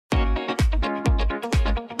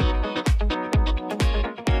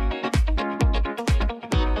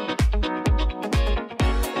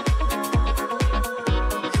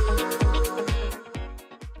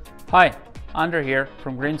Hi, Andriy here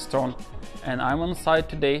from Greenstone, and I'm on site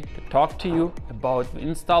today to talk to you about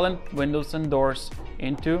installing windows and doors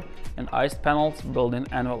into an ice panels building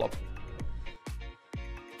envelope.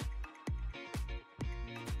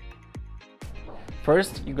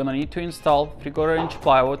 First, you're gonna need to install 3/4-inch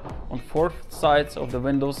plywood on 4 sides of the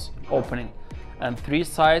windows opening and 3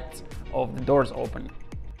 sides of the doors opening.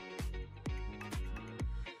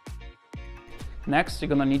 Next, you're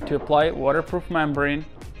gonna need to apply waterproof membrane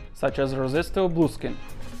such as Resisto blueskin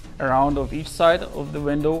around of each side of the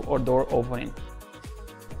window or door opening.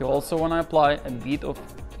 You also want to apply a bead of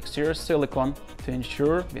exterior silicone to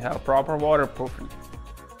ensure we have proper waterproofing.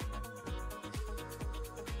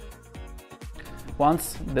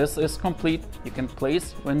 Once this is complete, you can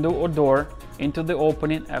place window or door into the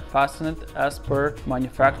opening and fasten it as per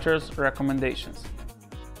manufacturer's recommendations.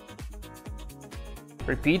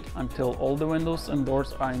 Repeat until all the windows and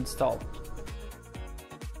doors are installed.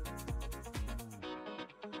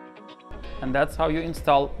 And that's how you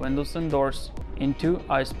install windows and doors into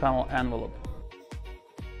ice panel envelope.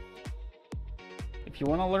 If you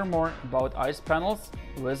want to learn more about ice panels,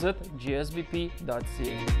 visit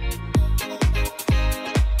gsbp.ca.